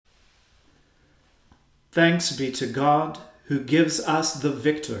Thanks be to God, who gives us the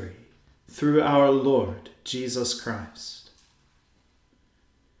victory through our Lord Jesus Christ.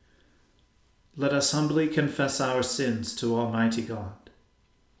 Let us humbly confess our sins to Almighty God.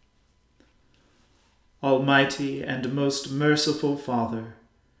 Almighty and most merciful Father,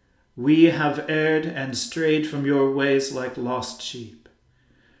 we have erred and strayed from your ways like lost sheep.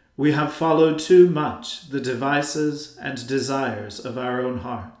 We have followed too much the devices and desires of our own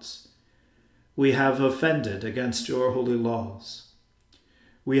hearts. We have offended against your holy laws.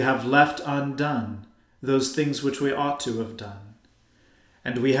 We have left undone those things which we ought to have done,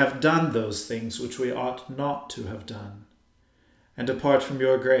 and we have done those things which we ought not to have done. And apart from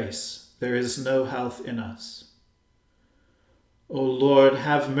your grace, there is no health in us. O Lord,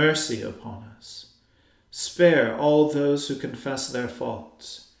 have mercy upon us. Spare all those who confess their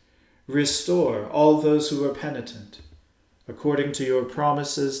faults. Restore all those who are penitent, according to your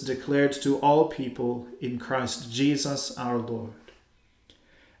promises declared to all people in Christ Jesus our Lord.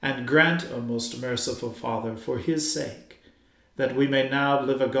 And grant, O most merciful Father, for his sake, that we may now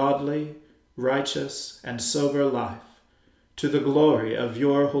live a godly, righteous, and sober life, to the glory of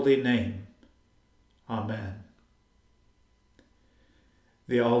your holy name. Amen.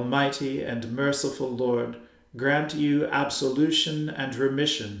 The Almighty and merciful Lord grant you absolution and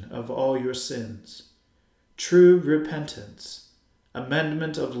remission of all your sins, true repentance,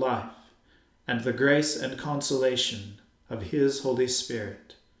 amendment of life, and the grace and consolation of his Holy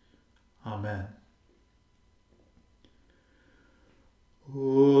Spirit. Amen. O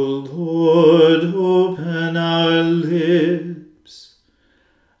Lord, open our lips,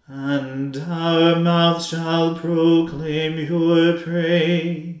 and our mouth shall proclaim your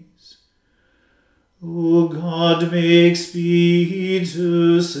praise. O God, make speed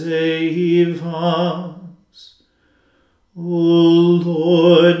to save us. O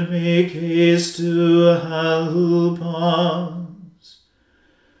Lord, make haste to help us.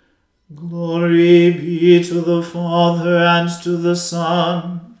 Glory be to the Father, and to the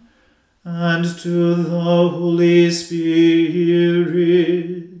Son, and to the Holy Spirit,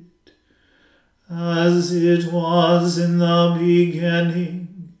 as it was in the beginning,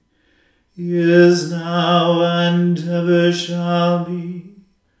 is now, and ever shall be,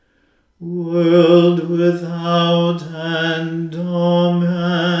 world without end.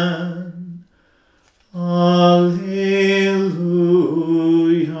 Amen. Alleluia.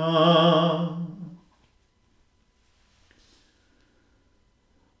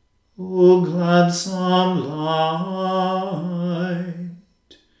 O gladsome light,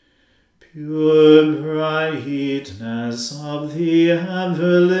 pure brightness of the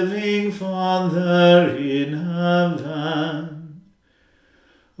ever-living Father in heaven,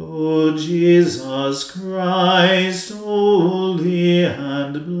 O Jesus Christ, holy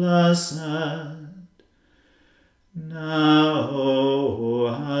and blessed, now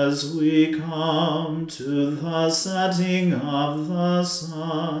as we come to the setting of the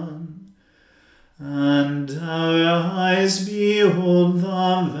sun, and our eyes behold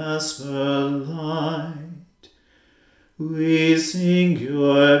the vesper light, we sing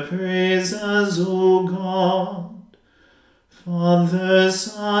your praises, O God, Father,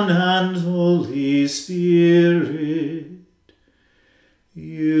 Son, and Holy Spirit.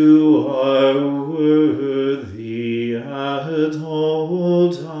 You are worthy at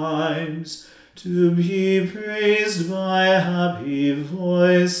all times to be praised by happy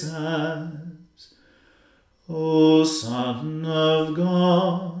voices, O Son of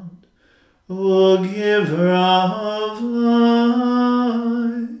God, O Giver of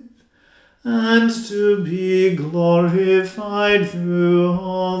life, and to be glorified through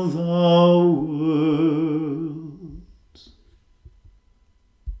all the world.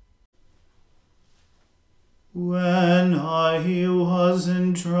 When I was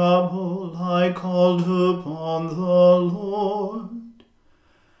in trouble, I called upon the Lord,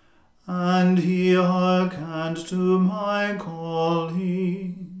 and he hearkened to my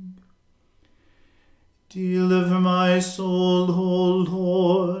calling. Deliver my soul, O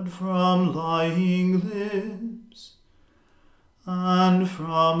Lord, from lying lips, and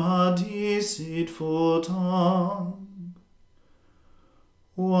from a deceitful tongue.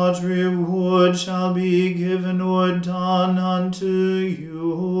 What reward shall be given or done unto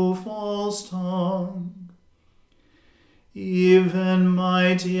you, O false tongue? Even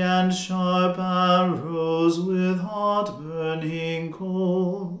mighty and sharp arrows with hot burning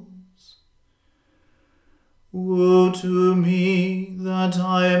coals. Woe to me that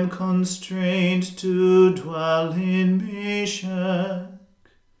I am constrained to dwell in Meshach,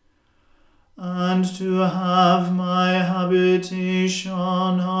 and to have my habitation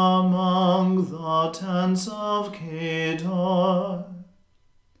among the tents of Kedar.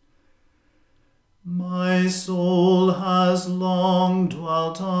 My soul has long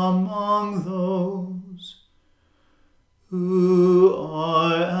dwelt among those who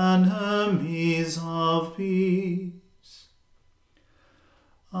are enemies of peace.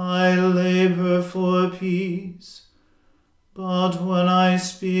 I labor for peace, but when I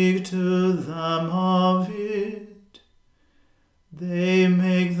speak to them of it, they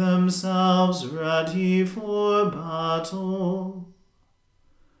make themselves ready for battle.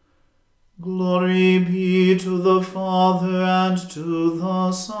 Glory be to the Father and to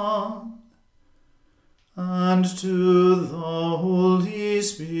the Son and to the Holy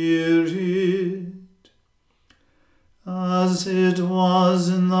Spirit, as it was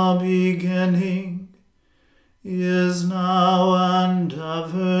in the beginning, is now, and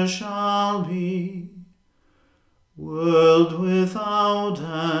ever shall be, world without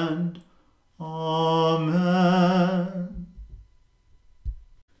end. Amen.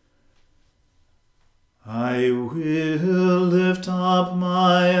 I will lift up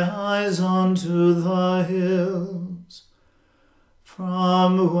my eyes unto the hills,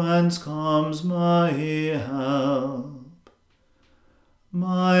 from whence comes my help.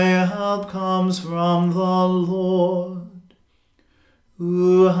 My help comes from the Lord,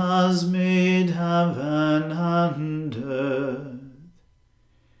 who has made heaven and earth.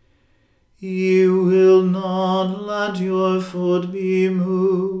 He will not let your foot be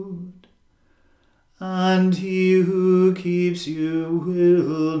moved, and he who keeps you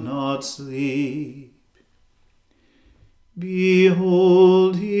will not sleep.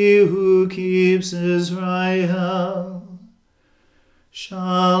 Behold, he who keeps Israel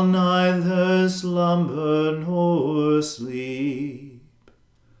shall neither slumber nor sleep.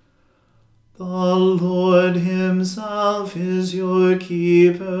 The Lord himself is your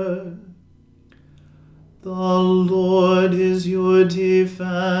keeper. The Lord is your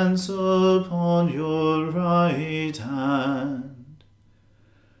defense upon your right hand,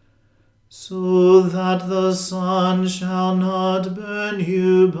 so that the sun shall not burn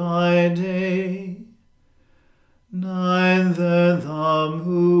you by day, neither the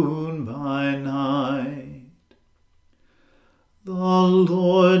moon by night. The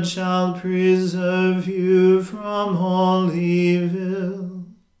Lord shall preserve you from all evil.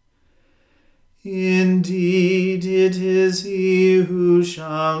 Indeed, it is he who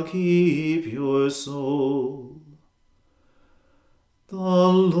shall keep your soul. The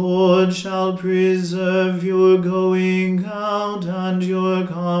Lord shall preserve your going out and your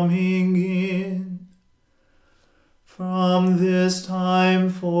coming in, from this time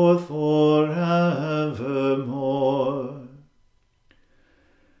forth forevermore.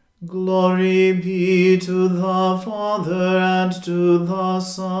 Glory be to the Father and to the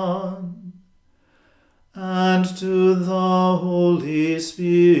Son and to the Holy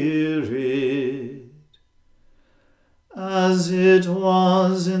Spirit, as it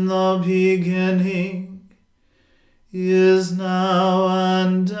was in the beginning, is now,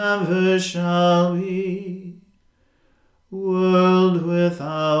 and ever shall be, world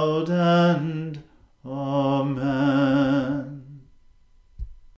without end. Amen.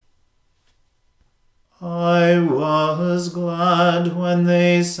 I was glad when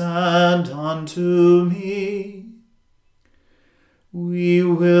they said unto me, We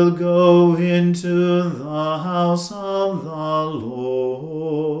will go into the house of the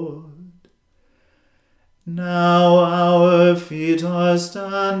Lord. Now our feet are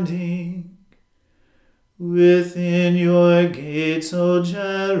standing within your gates, O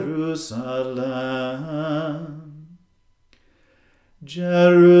Jerusalem.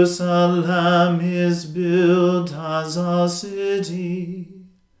 Jerusalem is built as a city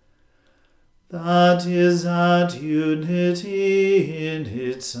that is at unity in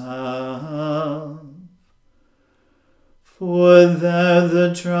itself. For there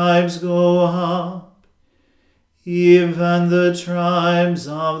the tribes go up, even the tribes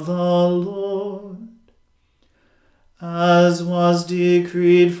of the Lord, as was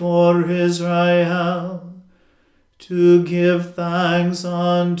decreed for Israel, to give thanks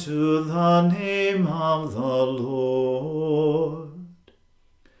unto the name of the Lord.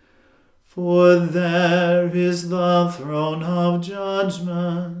 For there is the throne of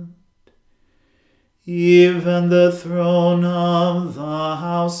judgment, even the throne of the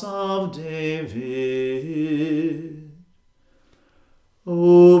house of David.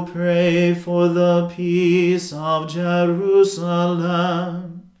 O pray for the peace of Jerusalem.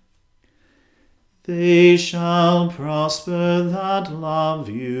 They shall prosper that love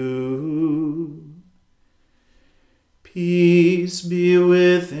you. Peace be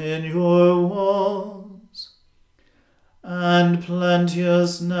within your walls, and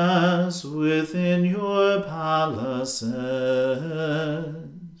plenteousness within your palaces.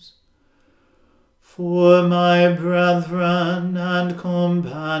 For my brethren and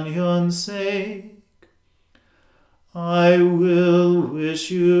companions' sake, I will wish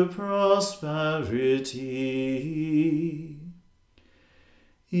you prosperity.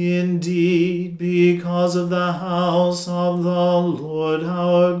 Indeed, because of the house of the Lord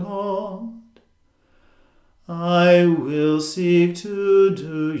our God, I will seek to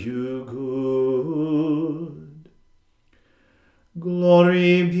do you good.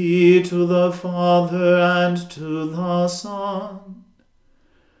 Glory be to the Father and to the Son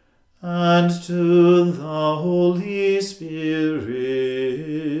and to the Holy Spirit,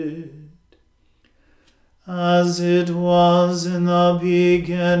 as it was in the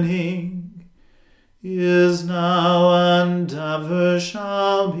beginning, is now, and ever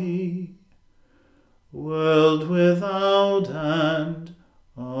shall be, world without end.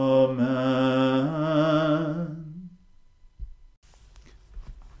 Amen.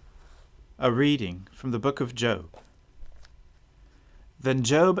 A reading from the book of Job. Then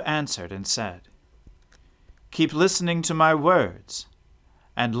Job answered and said, Keep listening to my words,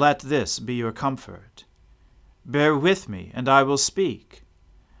 and let this be your comfort. Bear with me, and I will speak,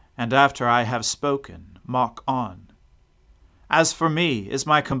 and after I have spoken, mock on. As for me, is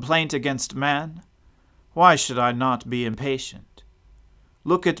my complaint against man? Why should I not be impatient?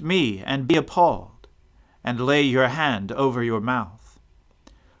 Look at me and be appalled, and lay your hand over your mouth.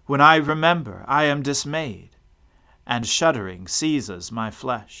 When I remember, I am dismayed, and shuddering seizes my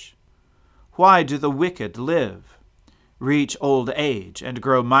flesh. Why do the wicked live, reach old age, and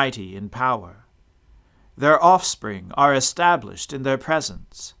grow mighty in power? Their offspring are established in their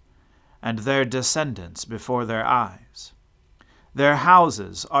presence, and their descendants before their eyes. Their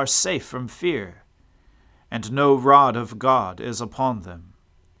houses are safe from fear, and no rod of God is upon them.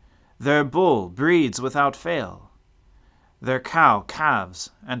 Their bull breeds without fail. Their cow calves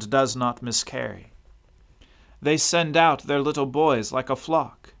and does not miscarry. They send out their little boys like a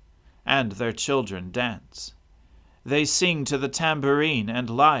flock, and their children dance. They sing to the tambourine and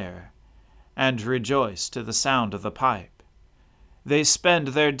lyre, and rejoice to the sound of the pipe. They spend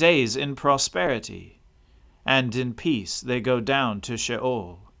their days in prosperity, and in peace they go down to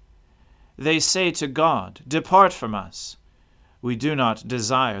Sheol. They say to God, Depart from us. We do not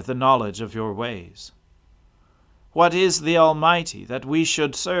desire the knowledge of your ways. What is the Almighty that we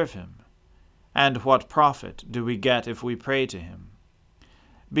should serve him? And what profit do we get if we pray to him?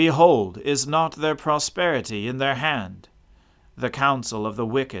 Behold, is not their prosperity in their hand? The counsel of the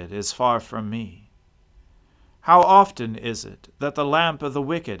wicked is far from me. How often is it that the lamp of the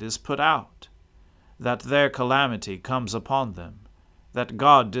wicked is put out, that their calamity comes upon them, that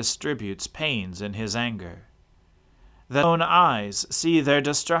God distributes pains in his anger? Their own eyes see their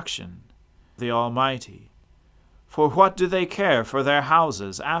destruction, the Almighty. For what do they care for their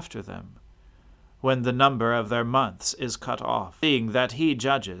houses after them, when the number of their months is cut off, seeing that he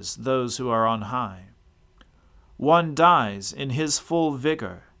judges those who are on high? One dies in his full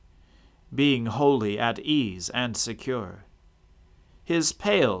vigor, being wholly at ease and secure. His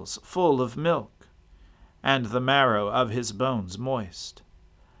pails full of milk, and the marrow of his bones moist.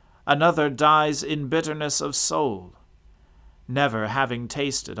 Another dies in bitterness of soul, never having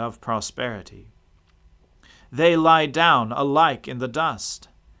tasted of prosperity. They lie down alike in the dust,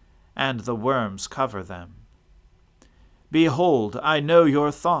 and the worms cover them. Behold, I know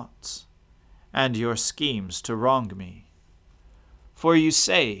your thoughts, and your schemes to wrong me. For you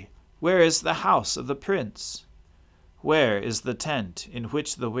say, Where is the house of the prince? Where is the tent in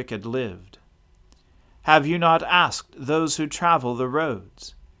which the wicked lived? Have you not asked those who travel the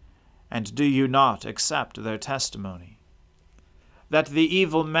roads, and do you not accept their testimony? That the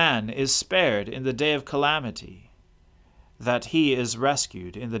evil man is spared in the day of calamity, that he is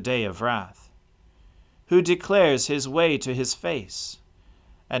rescued in the day of wrath. Who declares his way to his face,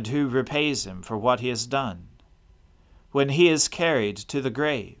 and who repays him for what he has done? When he is carried to the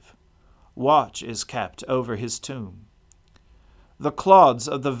grave, watch is kept over his tomb. The clods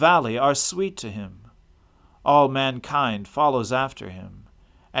of the valley are sweet to him. All mankind follows after him,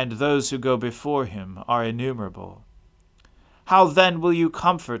 and those who go before him are innumerable. How then will you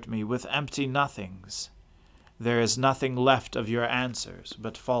comfort me with empty nothings? There is nothing left of your answers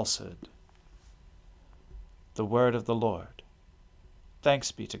but falsehood. The word of the Lord.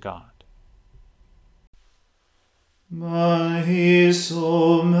 Thanks be to God. My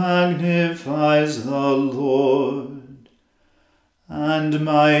soul magnifies the Lord, and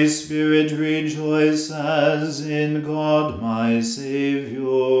my spirit rejoices in God my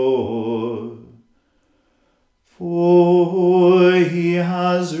Saviour. For he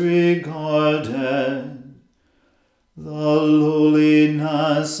has regarded the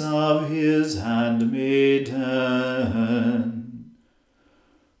lowliness of his handmaiden.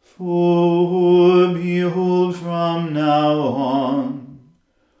 For behold, from now on,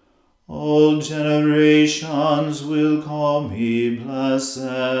 all generations will call me blessed.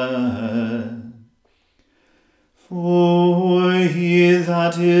 For he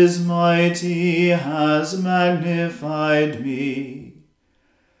that is mighty has magnified me,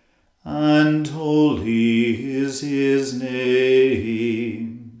 and holy is his name.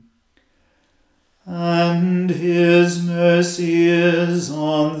 And his mercy is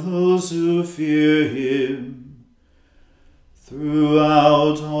on those who fear him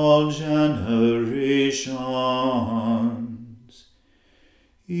throughout all generations.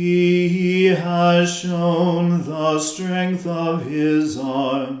 He has shown the strength of his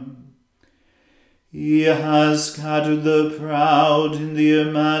arm. He has scattered the proud in the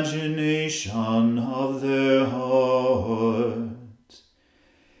imagination of their heart.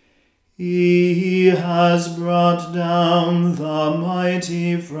 He has brought down the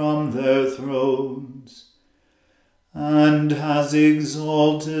mighty from their thrones, and has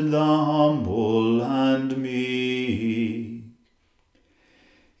exalted the humble and meek.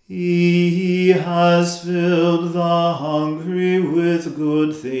 He has filled the hungry with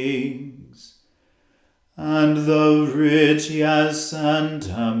good things, and the rich he has sent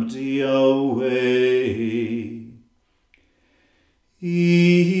empty away.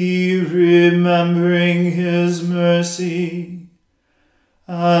 He, remembering his mercy,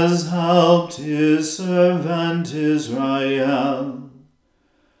 has helped his servant Israel,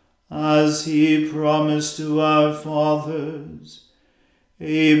 as he promised to our fathers,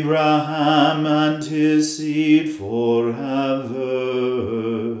 Abraham and his seed forever.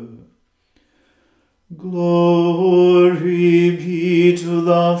 Glory be to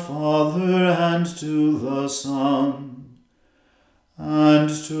the Father and to the Son, and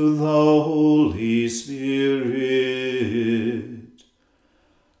to the Holy Spirit,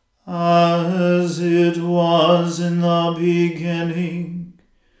 as it was in the beginning,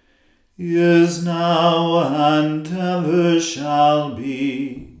 is now, and ever shall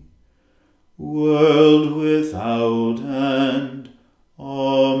be, world without end.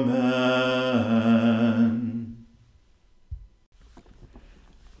 Amen.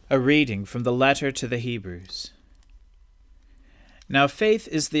 A reading from the letter to the Hebrews. Now faith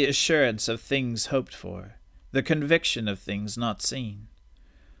is the assurance of things hoped for, the conviction of things not seen.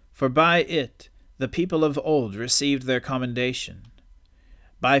 For by it the people of old received their commendation.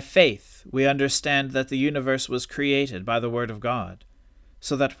 By faith we understand that the universe was created by the word of God,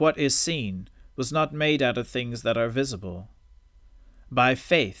 so that what is seen was not made out of things that are visible. By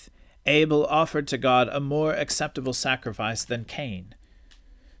faith Abel offered to God a more acceptable sacrifice than Cain,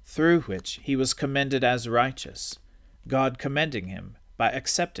 through which he was commended as righteous, God commending him by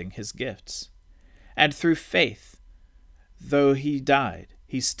accepting his gifts. And through faith, though he died,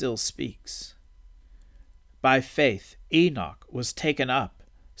 he still speaks. By faith Enoch was taken up,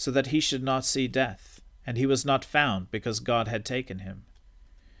 so that he should not see death, and he was not found, because God had taken him.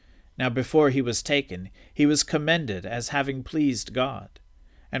 Now before he was taken, he was commended as having pleased God.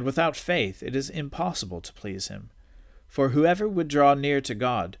 And without faith it is impossible to please him. For whoever would draw near to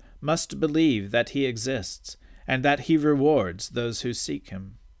God must believe that he exists, and that he rewards those who seek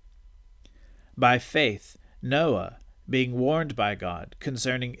him. By faith Noah, being warned by God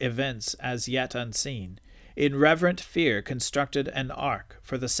concerning events as yet unseen, in reverent fear constructed an ark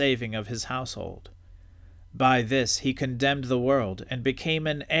for the saving of his household. By this he condemned the world, and became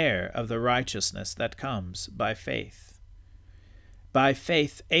an heir of the righteousness that comes by faith. By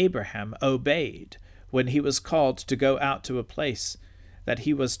faith Abraham obeyed, when he was called to go out to a place that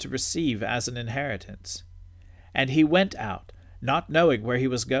he was to receive as an inheritance. And he went out, not knowing where he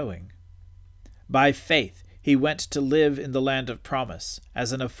was going. By faith he went to live in the land of promise,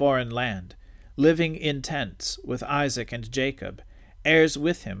 as in a foreign land, living in tents with Isaac and Jacob, heirs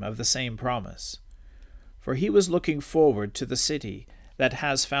with him of the same promise. For he was looking forward to the city that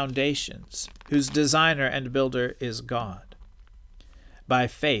has foundations, whose designer and builder is God. By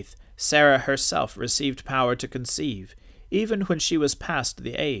faith Sarah herself received power to conceive, even when she was past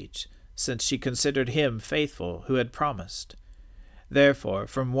the age, since she considered him faithful who had promised. Therefore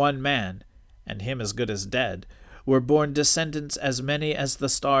from one man, and him as good as dead, were born descendants as many as the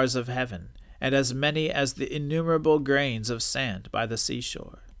stars of heaven, and as many as the innumerable grains of sand by the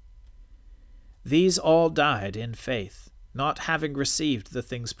seashore. These all died in faith, not having received the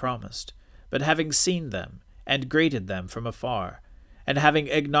things promised, but having seen them, and greeted them from afar, and having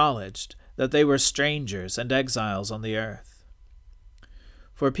acknowledged that they were strangers and exiles on the earth.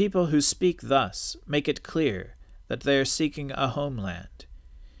 For people who speak thus make it clear that they are seeking a homeland.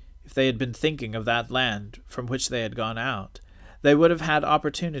 If they had been thinking of that land from which they had gone out, they would have had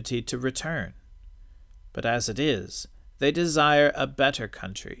opportunity to return. But as it is, they desire a better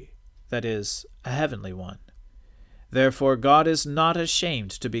country, that is, a heavenly one. Therefore God is not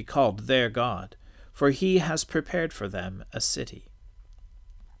ashamed to be called their God, for he has prepared for them a city.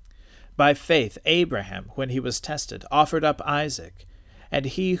 By faith Abraham, when he was tested, offered up Isaac, and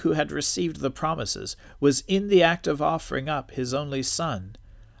he who had received the promises was in the act of offering up his only son,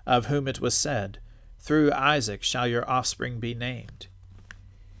 of whom it was said, "Through Isaac shall your offspring be named."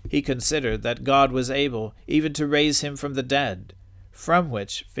 He considered that God was able even to raise him from the dead, from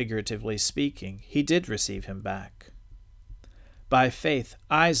which, figuratively speaking, he did receive him back. By faith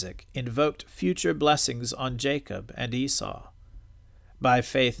Isaac invoked future blessings on Jacob and Esau. By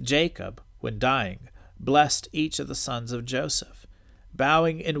faith Jacob, when dying, blessed each of the sons of Joseph,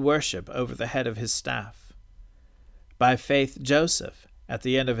 bowing in worship over the head of his staff. By faith Joseph, at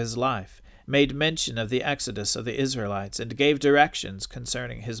the end of his life, made mention of the exodus of the Israelites and gave directions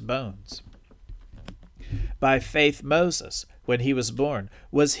concerning his bones. By faith Moses, when he was born,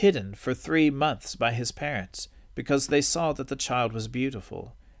 was hidden for 3 months by his parents, because they saw that the child was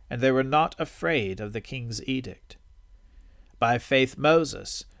beautiful, and they were not afraid of the king's edict. By faith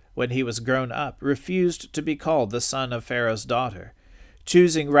Moses, when he was grown up, refused to be called the son of Pharaoh's daughter,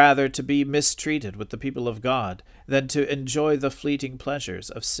 choosing rather to be mistreated with the people of God than to enjoy the fleeting pleasures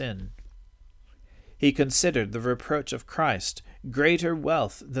of sin. He considered the reproach of Christ greater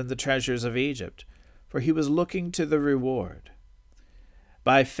wealth than the treasures of Egypt, for he was looking to the reward.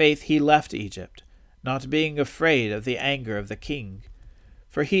 By faith he left Egypt, not being afraid of the anger of the king,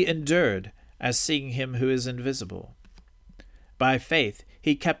 for he endured as seeing him who is invisible. By faith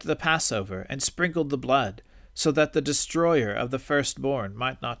he kept the Passover and sprinkled the blood, so that the destroyer of the firstborn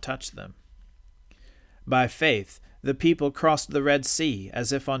might not touch them. By faith the people crossed the Red Sea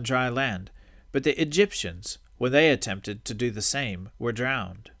as if on dry land, but the Egyptians, when they attempted to do the same, were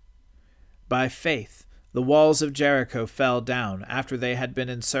drowned. By faith the walls of Jericho fell down after they had been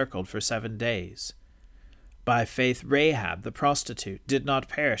encircled for 7 days. By faith Rahab the prostitute did not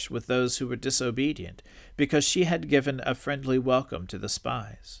perish with those who were disobedient, because she had given a friendly welcome to the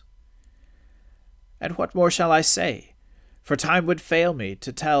spies. And what more shall I say? For time would fail me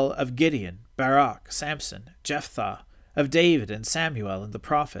to tell of Gideon, Barak, Samson, Jephthah, of David and Samuel and the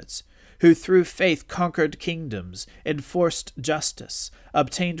prophets, who through faith conquered kingdoms, enforced justice,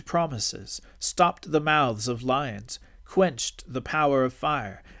 obtained promises, stopped the mouths of lions, quenched the power of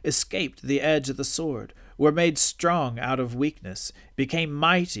fire, escaped the edge of the sword, were made strong out of weakness, became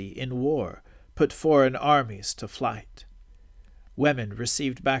mighty in war, put foreign armies to flight. Women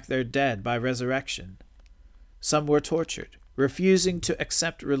received back their dead by resurrection. Some were tortured, refusing to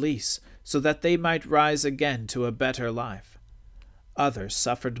accept release, so that they might rise again to a better life. Others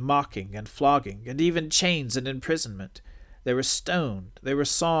suffered mocking and flogging, and even chains and imprisonment. They were stoned, they were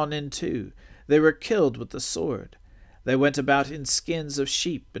sawn in two, they were killed with the sword. They went about in skins of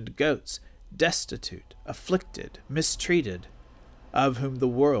sheep and goats, destitute, afflicted, mistreated, of whom the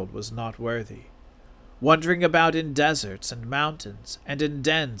world was not worthy, wandering about in deserts and mountains, and in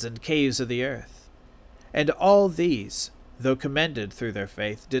dens and caves of the earth. And all these, though commended through their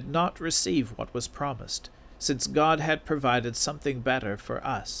faith, did not receive what was promised, since God had provided something better for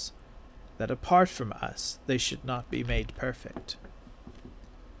us, that apart from us they should not be made perfect.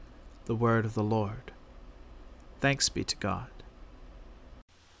 The word of the Lord. Thanks be to God.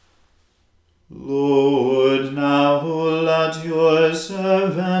 Lord, now let your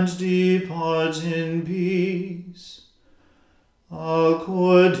servant depart in peace,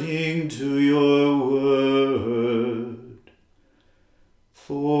 according to your word.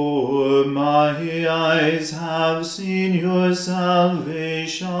 For my eyes have seen your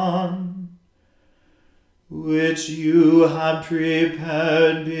salvation, which you have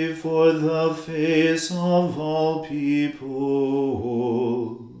prepared before the face of all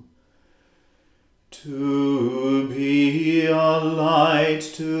people, to be a light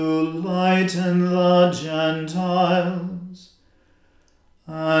to lighten the Gentiles,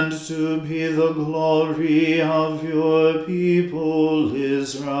 and to be the glory of your people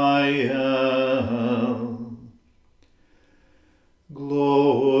Israel.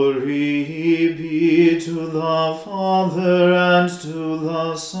 Glory be to the Father, and to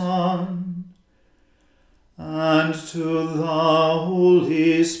the Son, and to the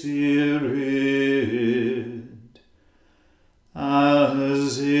Holy Spirit,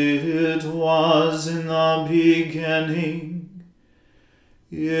 as it was in the beginning,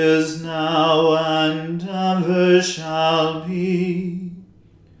 is now, and ever shall be,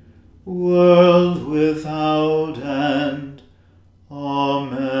 world without end.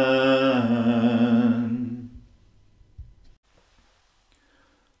 Amen.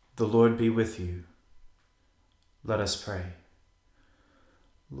 The Lord be with you. Let us pray.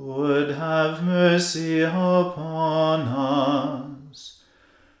 Lord, have mercy upon us.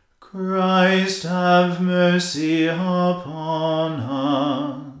 Christ, have mercy upon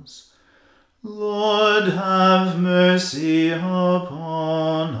us. Lord, have mercy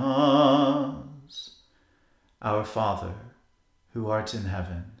upon us. Our Father, who art in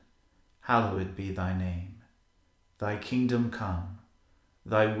heaven, hallowed be thy name. Thy kingdom come,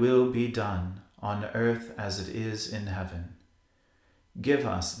 thy will be done on earth as it is in heaven. Give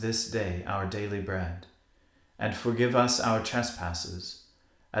us this day our daily bread, and forgive us our trespasses,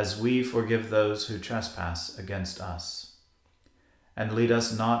 as we forgive those who trespass against us. And lead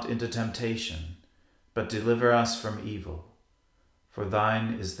us not into temptation, but deliver us from evil. For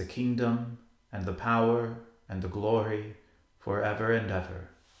thine is the kingdom, and the power, and the glory, forever and ever.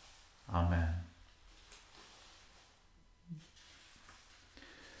 Amen.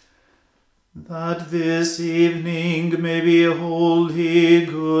 That this evening may be wholly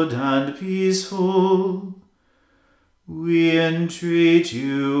good and peaceful, we entreat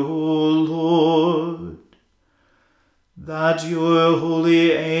you, O Lord, that your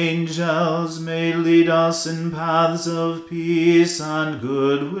holy angels may lead us in paths of peace and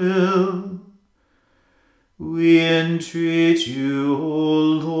goodwill. We entreat you, O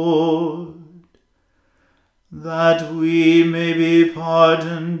Lord, that we may be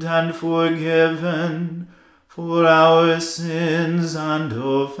pardoned and forgiven for our sins and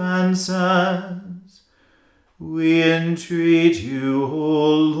offences. We entreat you,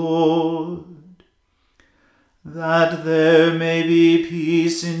 O Lord, that there may be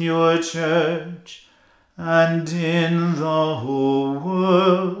peace in your church and in the whole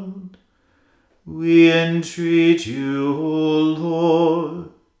world. We entreat you, O Lord,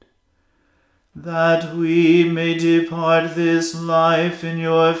 that we may depart this life in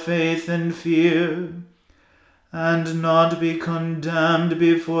your faith and fear, and not be condemned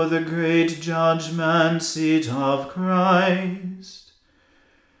before the great judgment seat of Christ.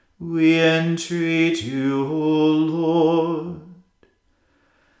 We entreat you, O Lord,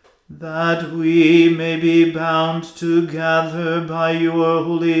 that we may be bound together by your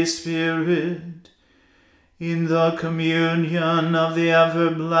Holy Spirit in the communion of the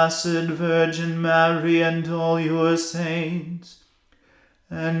ever-blessed Virgin Mary and all your saints,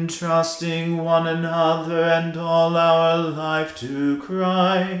 entrusting one another and all our life to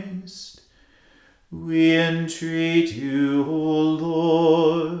Christ. We entreat you, O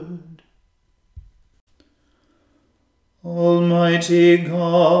Lord. Almighty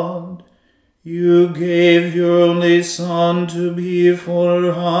God, you gave your only Son to be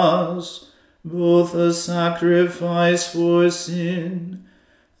for us both a sacrifice for sin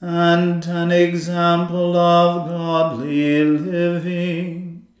and an example of godly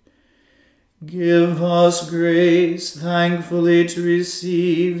living. Give us grace thankfully to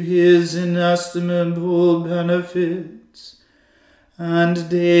receive his inestimable benefits, and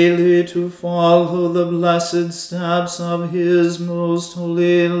daily to follow the blessed steps of his most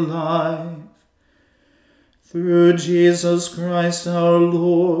holy life. Through Jesus Christ our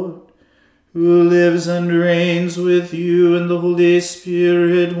Lord, who lives and reigns with you in the Holy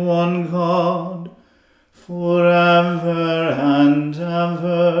Spirit, one God, forever and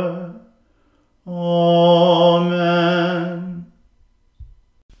ever. Amen.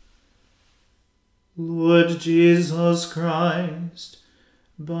 Lord Jesus Christ,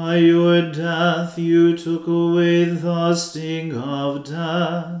 by your death you took away the sting of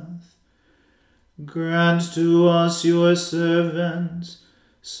death. Grant to us, your servants,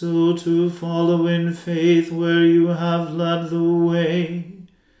 so to follow in faith where you have led the way,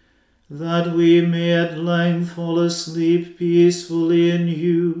 that we may at length fall asleep peacefully in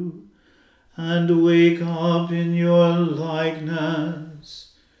you, and wake up in your likeness.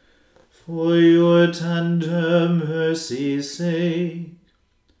 For your tender mercy's sake.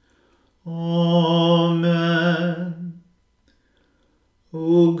 Amen.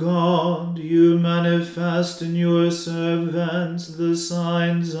 O God, you manifest in your servants the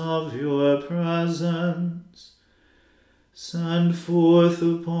signs of your presence. Send forth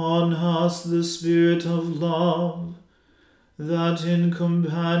upon us the Spirit of love, that in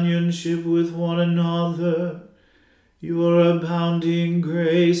companionship with one another your abounding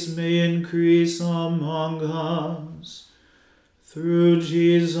grace may increase among us. Through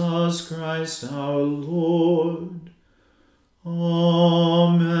Jesus Christ our Lord.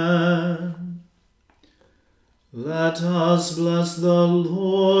 Amen. Let us bless the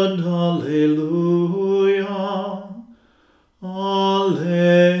Lord. Alleluia.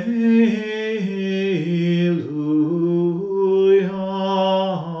 Alleluia.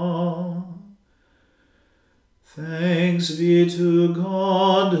 Thanks be to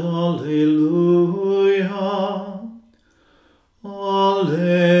God. Alleluia.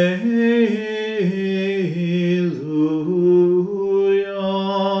 Alleluia.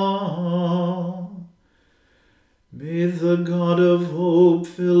 May the God of hope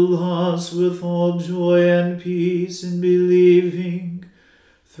fill us with all joy and peace in believing,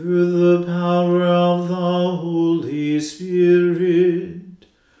 through the power of the Holy Spirit.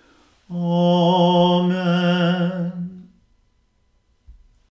 Amen.